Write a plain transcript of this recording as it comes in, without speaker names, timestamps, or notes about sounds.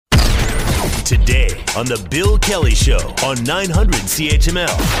Today on The Bill Kelly Show on 900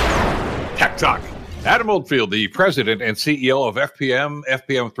 CHML. Tech Talk. Adam Oldfield, the president and CEO of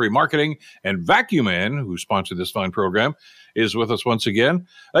FPM3 Marketing, and Vacuum Man, who sponsored this fine program, is with us once again.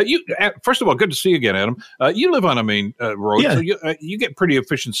 First of all, good to see you again, Adam. You live on a main road, so you get pretty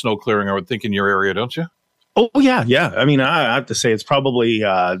efficient snow clearing, I would think, in your area, don't you? Oh yeah. I mean, I have to say it's probably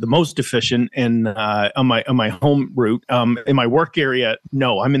the most efficient on my home route. In my work area,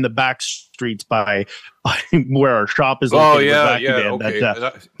 no, I'm in the back streets by where our shop is located.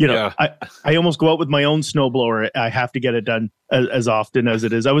 Okay. I almost go out with my own snowblower. I have to get it done as often as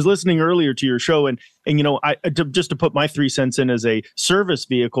it is. I was listening earlier to your show, and just to put my 3 cents in as a service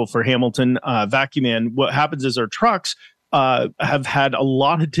vehicle for Hamilton Vacuum Man, what happens is our trucks have had a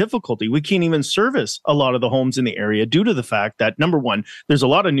lot of difficulty. We can't even service a lot of the homes in the area due to the fact that, number one, there's a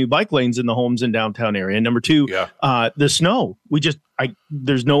lot of new bike lanes in the homes in downtown area. Number two, the snow.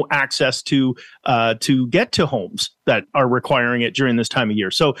 There's no access to get to homes that are requiring it during this time of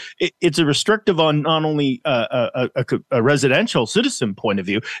year. So it's a restrictive on not only a residential citizen point of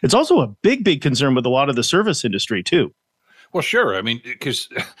view, it's also a big concern with a lot of the service industry too. Well, sure. I mean, because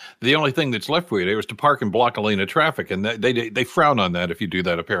the only thing that's left for you there is to park and block a lane of traffic, and they frown on that if you do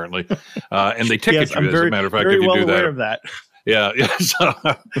that, apparently, and they ticket you. As a matter of fact, if you do that. Aware of that. Yeah. So,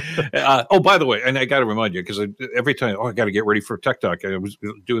 oh, by the way, and I got to remind you, because every time, I got to get ready for Tech Talk. I was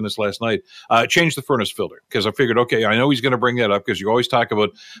doing this last night. Change the furnace filter, because I figured, okay, I know he's going to bring that up, because you always talk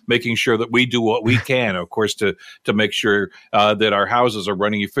about making sure that we do what we can, of course, to make sure that our houses are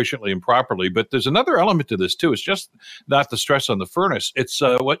running efficiently and properly. But there's another element to this, too. It's just not the stress on the furnace. It's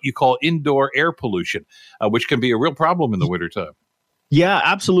what you call indoor air pollution, which can be a real problem in the wintertime. Yeah,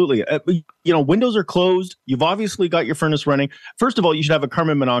 absolutely. Windows are closed. You've obviously got your furnace running. First of all, you should have a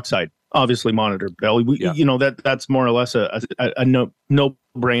carbon monoxide obviously monitored, Bill. That's more or less a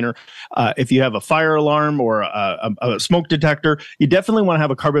no-brainer. If you have a fire alarm or a smoke detector, you definitely want to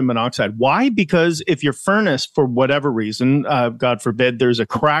have a carbon monoxide. Why? Because if your furnace, for whatever reason, God forbid, there's a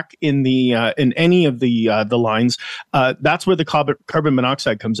crack in in any of the lines, that's where the carbon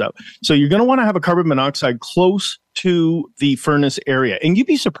monoxide comes out. So you're going to want to have a carbon monoxide close to the furnace area. And you'd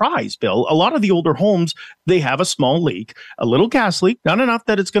be surprised, Bill, a lot of the older homes, they have a small leak, a little gas leak, not enough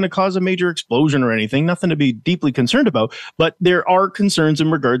that it's going to cause a major explosion or anything, nothing to be deeply concerned about, but there are concerns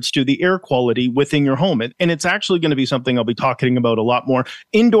in regards to the air quality within your home. And it's actually going to be something I'll be talking about a lot more.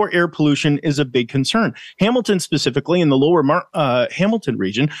 Indoor air pollution is a big concern. Hamilton specifically, in the lower Hamilton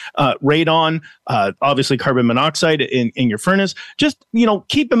region, radon, obviously carbon monoxide in your furnace. Just,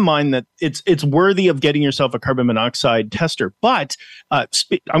 keep in mind that it's worthy of getting yourself a carbon monoxide tester. But I'm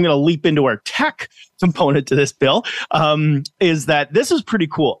going to leap into our tech component to this, Bill, is that this is pretty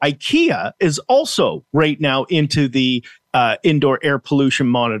cool. IKEA is also right now into the indoor air pollution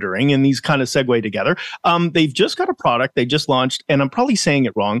monitoring, and these kind of segue together. They've just got a product they just launched, and I'm probably saying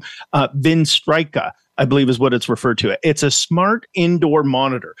it wrong. Vinstrika, I believe, is what it's referred to. It's a smart indoor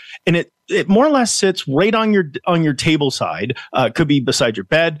monitor, and it more or less sits right on your table side. Could be beside your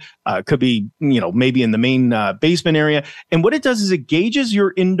bed, could be maybe in the main basement area. And what it does is it gauges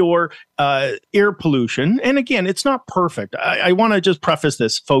your indoor air pollution. And again, it's not perfect. I want to just preface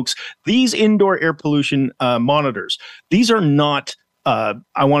this, folks. These indoor air pollution monitors, these are not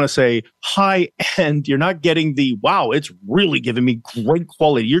I want to say high end. You're not getting wow, it's really giving me great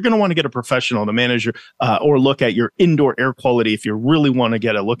quality. You're going to want to get a professional to manage or look at your indoor air quality if you really want to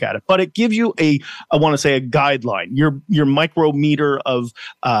get a look at it. But it gives you I want to say a guideline, your micrometer of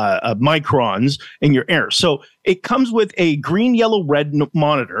microns in your air. So it comes with a green, yellow, red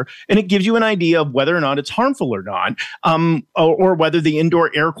monitor, and it gives you an idea of whether or not it's harmful or not, or whether the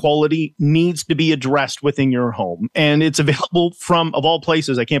indoor air quality needs to be addressed within your home. And it's available from, of all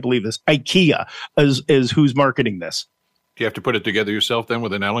places, I can't believe this, IKEA is who's marketing this. Do you have to put it together yourself then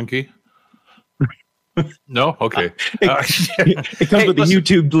with an Allen key? No? Okay. It comes with a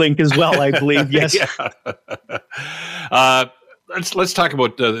YouTube link as well, I believe. Yes. Let's talk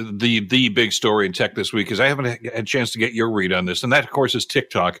about the big story in tech this week, because I haven't had a chance to get your read on this. And that, of course, is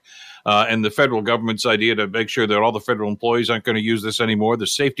TikTok and the federal government's idea to make sure that all the federal employees aren't going to use this anymore. The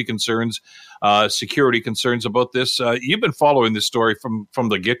safety concerns, security concerns about this. You've been following this story from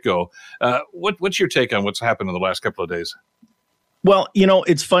the get-go. What's your take on what's happened in the last couple of days? Well,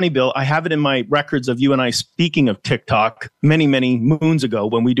 it's funny, Bill. I have it in my records of you and I speaking of TikTok many, many moons ago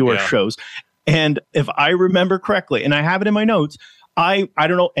when we do our shows. And if I remember correctly, and I have it in my notes, I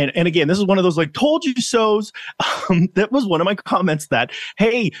don't know. And again, this is one of those told you so's. That was one of my comments that,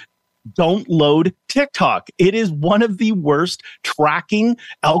 hey, don't load TikTok. It is one of the worst tracking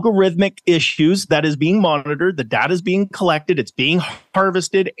algorithmic issues that is being monitored. The data is being collected, it's being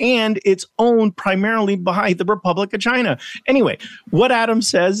harvested, and it's owned primarily by the Republic of China. Anyway, what Adam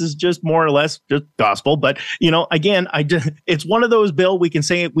says is just more or less just gospel. But, again, it's one of those, Bill, we can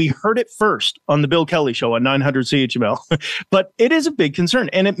say it. We heard it first on the Bill Kelly Show on 900 CHML. But it is a big concern,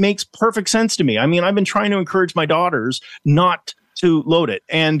 and it makes perfect sense to me. I mean, I've been trying to encourage my daughters not to load it.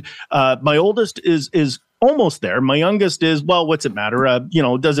 And my oldest is almost there. My youngest is, well, what's it matter?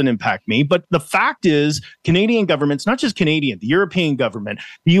 It doesn't impact me. But the fact is, Canadian governments, not just Canadian, the European government,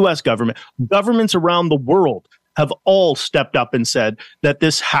 the US government, governments around the world have all stepped up and said that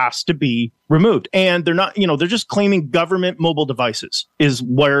this has to be removed. And they're not, they're just claiming government mobile devices is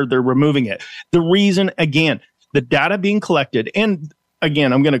where they're removing it. The reason, again, the data being collected, and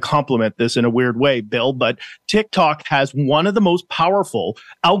again, I'm going to compliment this in a weird way, Bill, but TikTok has one of the most powerful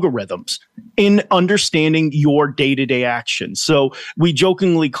algorithms in understanding your day-to-day actions. So we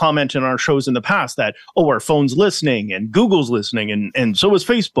jokingly comment in our shows in the past that, our phone's listening and Google's listening and so is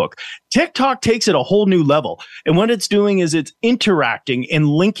Facebook. TikTok takes it a whole new level. And what it's doing is it's interacting and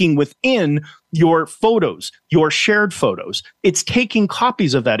linking within your photos, your shared photos. It's taking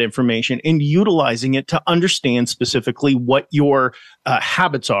copies of that information and utilizing it to understand specifically what your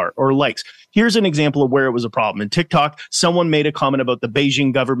habits are or likes. Here's an example of where it was a problem. In TikTok, someone made a comment about the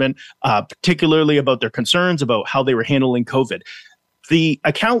Beijing government, particularly about their concerns about how they were handling COVID. The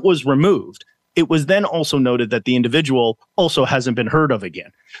account was removed. It was then also noted that the individual also hasn't been heard of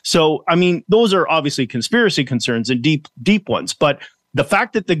again. So, I mean, those are obviously conspiracy concerns and deep ones, but the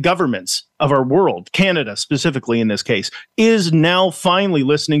fact that the governments of our world, Canada specifically in this case, is now finally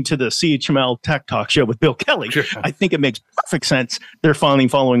listening to the CHML Tech Talk show with Bill Kelly, I think it makes perfect sense. They're finally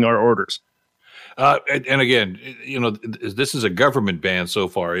following our orders. And again, this is a government ban so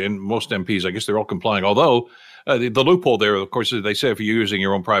far, and most MPs, I guess they're all complying. Although the loophole there, of course, they say if you're using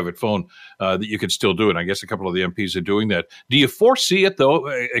your own private phone, that you can still do it. I guess a couple of the MPs are doing that. Do you foresee it, though,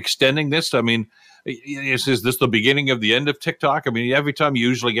 extending this? I mean, is this the beginning of the end of TikTok? I mean, every time you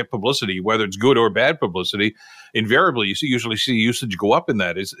usually get publicity, whether it's good or bad publicity, invariably you usually see usage go up in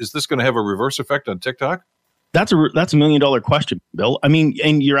that. Is this going to have a reverse effect on TikTok? That's $1 million question, Bill. I mean,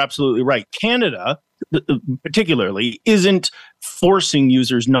 and you're absolutely right. Canada, particularly, isn't forcing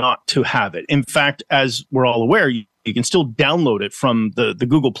users not to have it. In fact, as we're all aware, you can still download it from the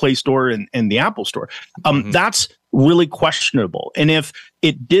Google Play Store and the Apple Store. That's really questionable. And if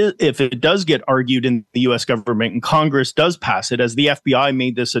it does get argued in the U.S. government and Congress does pass it, as the FBI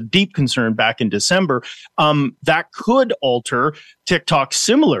made this a deep concern back in December, that could alter TikTok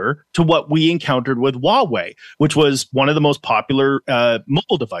similar to what we encountered with Huawei, which was one of the most popular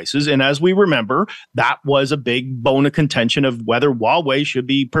mobile devices. And as we remember, that was a big bone of contention of whether Huawei should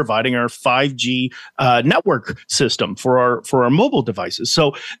be providing our 5G network system for our mobile devices.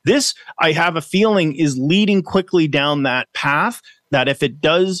 So this, I have a feeling, is leading quickly down that path, that if it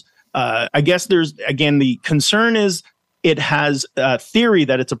does, I guess there's, again, the concern is it has a theory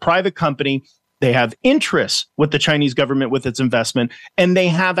that it's a private company. They have interests with the Chinese government with its investment, and they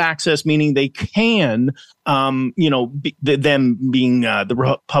have access, meaning they can, them being the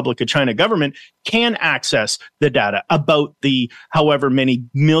Republic of China government, can access the data about the however many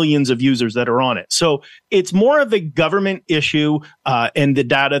millions of users that are on it. So it's more of a government issue and the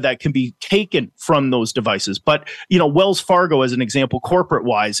data that can be taken from those devices. But, Wells Fargo, as an example,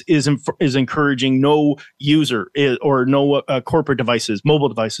 corporate-wise, is encouraging no user or no corporate devices, mobile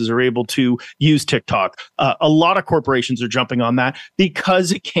devices, are able to use TikTok. A lot of corporations are jumping on that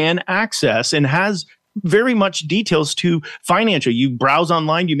because it can access and has very much details to financial. You browse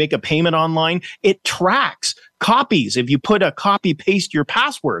online, you make a payment online, it tracks copies. If you put a copy, paste your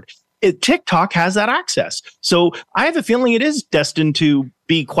password, TikTok has that access. So I have a feeling it is destined to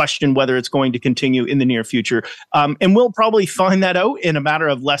be questioned whether it's going to continue in the near future. And we'll probably find that out in a matter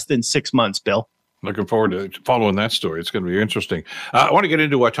of less than 6 months, Bill. Looking forward to following that story. It's going to be interesting. I want to get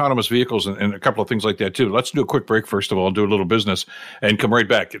into autonomous vehicles and a couple of things like that, too. Let's do a quick break, first of all, do a little business, and come right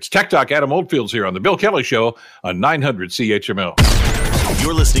back. It's Tech Talk. Adam Oldfield's here on The Bill Kelly Show on 900 CHML.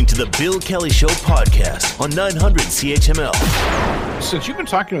 You're listening to The Bill Kelly Show podcast on 900 CHML. Since you've been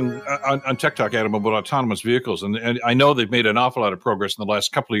talking on Tech Talk, Adam, about autonomous vehicles, and I know they've made an awful lot of progress in the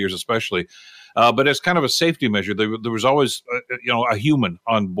last couple of years especially, but as kind of a safety measure, there was always a human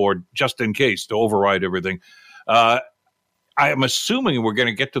on board just in case to override everything. I'm assuming we're going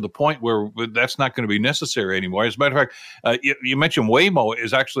to get to the point where that's not going to be necessary anymore. As a matter of fact, you mentioned Waymo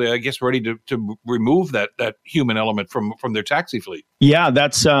is actually, I guess, ready to remove that human element from their taxi fleet. Yeah,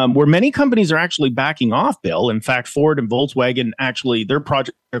 that's where many companies are actually backing off, Bill. In fact, Ford and Volkswagen, actually, their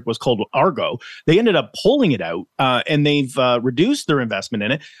project was called Argo. They ended up pulling it out, and they've reduced their investment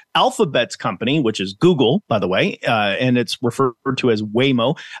in it. Alphabet's company, which is Google, by the way, and it's referred to as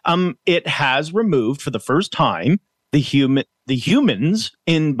Waymo, it has removed for the first time the humans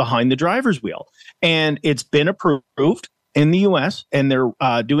in behind the driver's wheel, and it's been approved in the U.S. and they're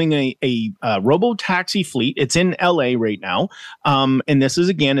doing a robo taxi fleet. It's in L.A. right now, and this is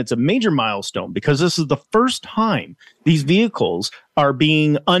it's a major milestone because this is the first time these vehicles are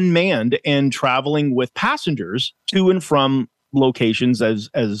being unmanned and traveling with passengers to and from locations as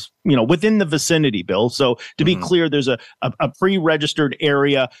within the vicinity, Bill. So to be clear, there's a pre-registered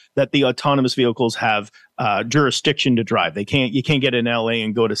area that the autonomous vehicles have jurisdiction to drive. You can't get in LA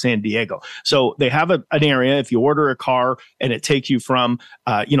and go to San Diego. So they have an area. If you order a car and it takes you from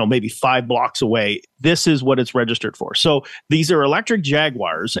maybe 5 blocks away, this is what it's registered for. So these are electric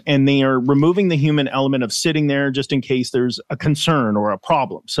Jaguars, and they are removing the human element of sitting there just in case there's a concern or a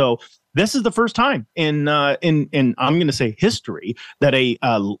problem. So this is the first time in I'm going to say history that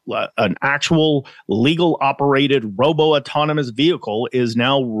an actual legal operated robo autonomous vehicle is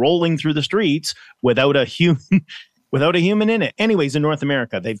now rolling through the streets without a human in it. Anyways, in North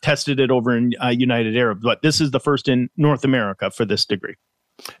America, they've tested it over in United Arab, but this is the first in North America for this degree.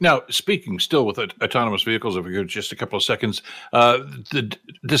 Now, speaking still with autonomous vehicles, if we could just a couple of seconds,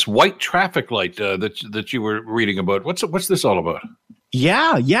 this white traffic light that you were reading about, what's this all about?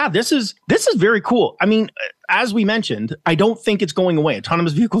 Yeah, this is very cool. I mean, as we mentioned, I don't think it's going away.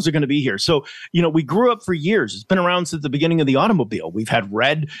 Autonomous vehicles are going to be here. So, we grew up for years. It's been around since the beginning of the automobile. We've had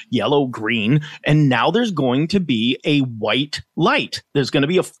red, yellow, green, and now there's going to be a white light. There's going to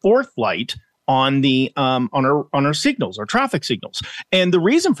be a fourth light on the on our signals, our traffic signals. And the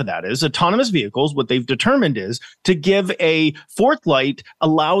reason for that is autonomous vehicles, what they've determined is to give a fourth light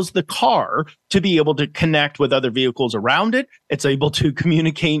allows the car to be able to connect with other vehicles around it. It's able to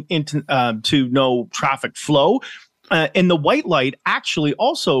communicate to know traffic flow. And the white light actually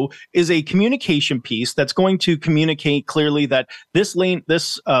also is a communication piece that's going to communicate clearly that this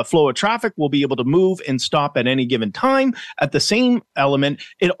flow of traffic will be able to move and stop at any given time. At the same element,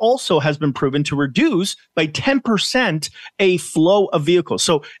 it also has been proven to reduce by 10% a flow of vehicles.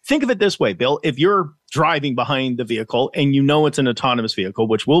 So think of it this way, Bill. If you're driving behind the vehicle and it's an autonomous vehicle,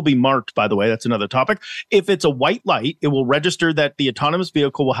 which will be marked, by the way, that's another topic. If it's a white light, it will register that the autonomous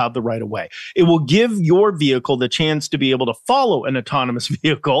vehicle will have the right of way. It will give your vehicle the chance to be able to follow an autonomous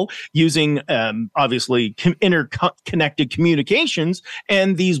vehicle using obviously interconnected communications,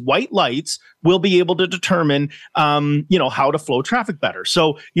 and these white lights will be able to determine how to flow traffic better.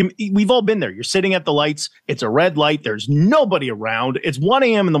 So we've all been there. You're sitting at the lights, it's a red light, there's nobody around, it's 1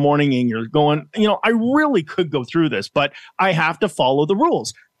 a.m. in the morning, and you're going, I really could go through this, but I have to follow the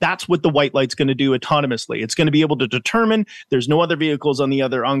rules. That's what the white light's going to do autonomously. It's going to be able to determine there's no other vehicles on the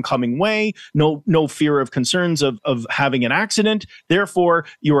other oncoming way, no fear of concerns of having an accident. Therefore,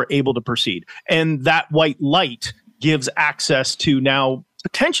 you are able to proceed. And that white light gives access to now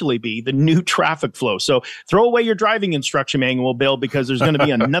potentially be the new traffic flow. So throw away your driving instruction manual, Bill, because there's going to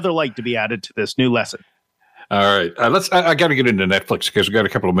be another light to be added to this new lesson. All right. I got to get into Netflix because we've got a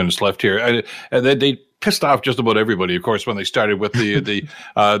couple of minutes left here. They pissed off just about everybody, of course, when they started with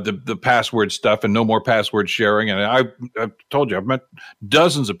the password stuff and no more password sharing. And I've told you, I've met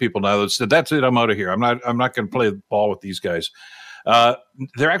dozens of people now that said, that's it, I'm out of here. I'm not going to play ball with these guys.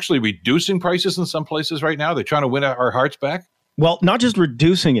 They're actually reducing prices in some places right now. They're trying to win our hearts back. Well, not just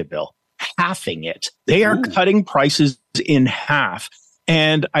reducing it, Bill, halving it. They are cutting prices in half.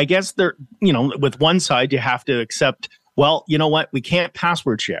 And I guess they're, with one side, you have to accept, well, you know what? We can't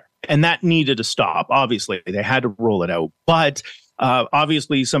password share. And that needed to stop. Obviously, they had to roll it out. But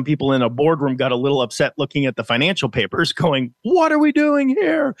obviously, some people in a boardroom got a little upset looking at the financial papers going, what are we doing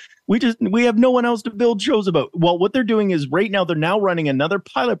here? We have no one else to build shows about. Well, what they're doing is right now, they're now running another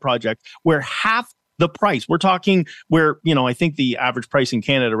pilot project where half the price. We're talking where, I think the average price in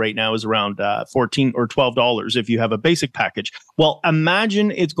Canada right now is around $14 or $12 if you have a basic package. Well, imagine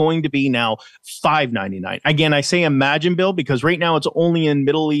it's going to be now $5.99. Again, I say imagine, Bill, because right now it's only in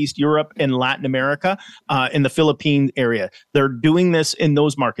Middle East, Europe, and Latin America, in the Philippines area. They're doing this in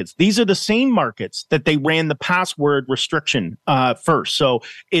those markets. These are the same markets that they ran the password restriction first. So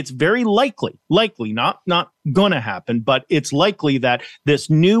it's very likely, not going to happen, but it's likely that this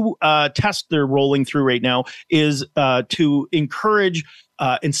new test they're rolling through right now is to encourage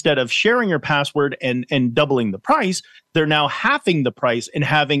instead of sharing your password and doubling the price, they're now halving the price and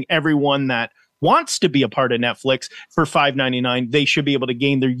having everyone that wants to be a part of Netflix for $5.99, they should be able to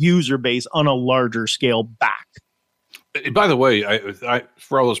gain their user base on a larger scale back. By the way, I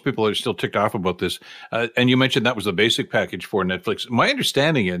for all those people that are still ticked off about this, and you mentioned that was the basic package for Netflix. My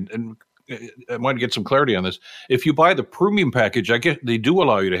understanding, and I want to get some clarity on this, if you buy the premium package, I guess they do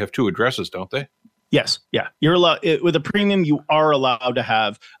allow you to have 2 addresses, don't they? Yes. Yeah. You're allowed with a premium. You are allowed to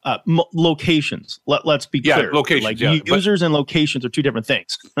have locations. Let's be clear. Locations. Like users and locations are 2 different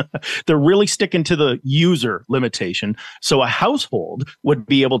things. They're really sticking to the user limitation. So a household would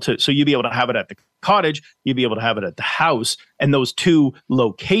be able to. So you'd be able to have it at the cottage. You'd be able to have it at the house, and those 2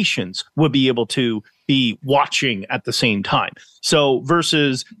 locations would be able to be watching at the same time. So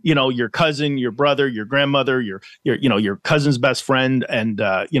versus, your cousin, your brother, your grandmother, your cousin's best friend, and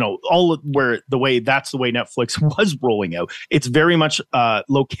that's the way Netflix was rolling out. It's very much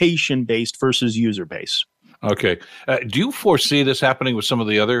location based versus user based. Okay. Do you foresee this happening with some of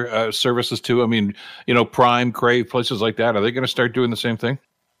the other services too? I mean, Prime, Crave, places like that. Are they going to start doing the same thing?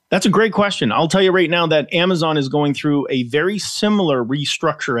 That's a great question. I'll tell you right now that Amazon is going through a very similar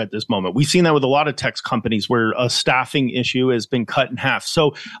restructure at this moment. We've seen that with a lot of tech companies where a staffing issue has been cut in half.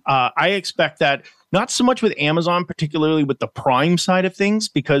 So I expect that not so much with Amazon, particularly with the Prime side of things,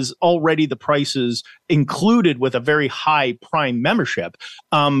 because already the price is included with a very high Prime membership.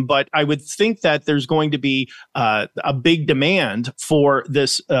 But I would think that there's going to be a big demand for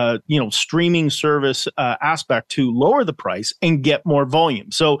this, streaming service aspect to lower the price and get more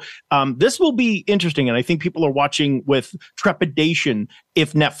volume. So this will be interesting. And I think people are watching with trepidation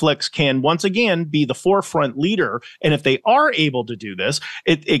if Netflix can once again be the forefront leader. And if they are able to do this,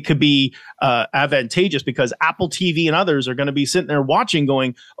 it could be advantageous because Apple TV and others are going to be sitting there watching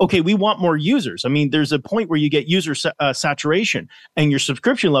going, okay, we want more users. I mean, there's a point where you get user saturation and your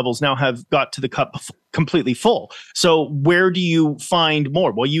subscription levels now have got to the cup completely full. So where do you find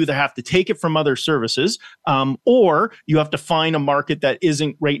more? Well, you either have to take it from other services or you have to find a market that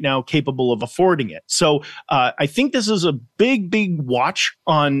isn't right now capable of affording it. So I think this is a big watch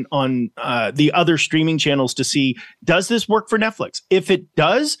on the other streaming channels to see, does this work for Netflix? If it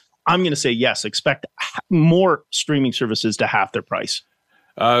does, I'm going to say yes, expect more streaming services to half their price.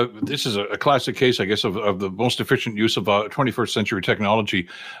 This is a classic case, I guess, of the most efficient use of 21st century technology.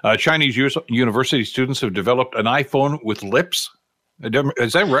 Chinese university students have developed an iPhone with lips.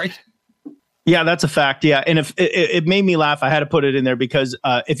 Is that right? Yeah, that's a fact. Yeah. And if it made me laugh, I had to put it in there because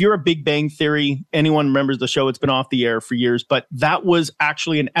if you're a Big Bang Theory, anyone remembers the show, it's been off the air for years, but that was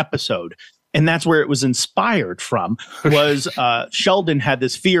actually an episode. And that's where it was inspired from, was Sheldon had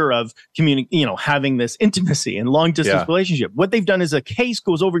this fear of having this intimacy and long distance relationship. What they've done is a case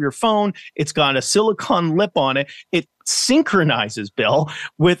goes over your phone. It's got a silicone lip on it. It synchronizes, Bill,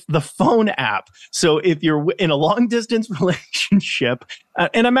 with the phone app. So if you're in a long distance relationship,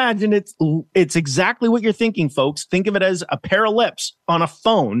 and imagine it's exactly what you're thinking, folks. Think of it as a pair of lips on a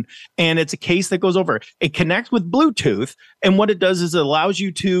phone, and it's a case that goes over. It connects with Bluetooth, and what it does is it allows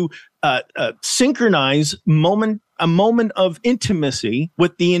you to synchronize a moment of intimacy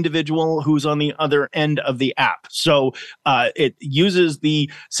with the individual who's on the other end of the app. So it uses the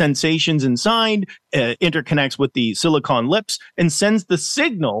sensations inside, interconnects with the silicone lips, and sends the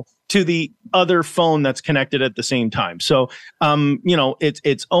signal to the other phone that's connected at the same time. So,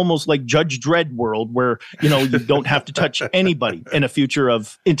 it's almost like Judge Dredd world where, you don't have to touch anybody in a future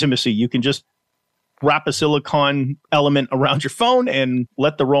of intimacy. You can just wrap a silicone element around your phone and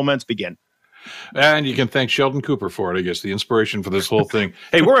let the romance begin. And you can thank Sheldon Cooper for it, I guess, the inspiration for this whole thing.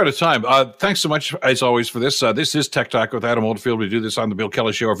 Hey, we're out of time. Thanks so much, as always, for this. This is Tech Talk with Adam Oldfield. We do this on the Bill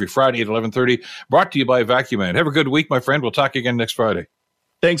Kelly Show every Friday at 11:30, brought to you by Vacuum Man. Have a good week, my friend. We'll talk again next Friday.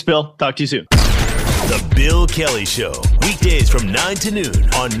 Thanks, Bill. Talk to you soon. The Bill Kelly Show, weekdays from 9 to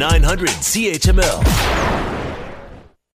noon on 900 CHML.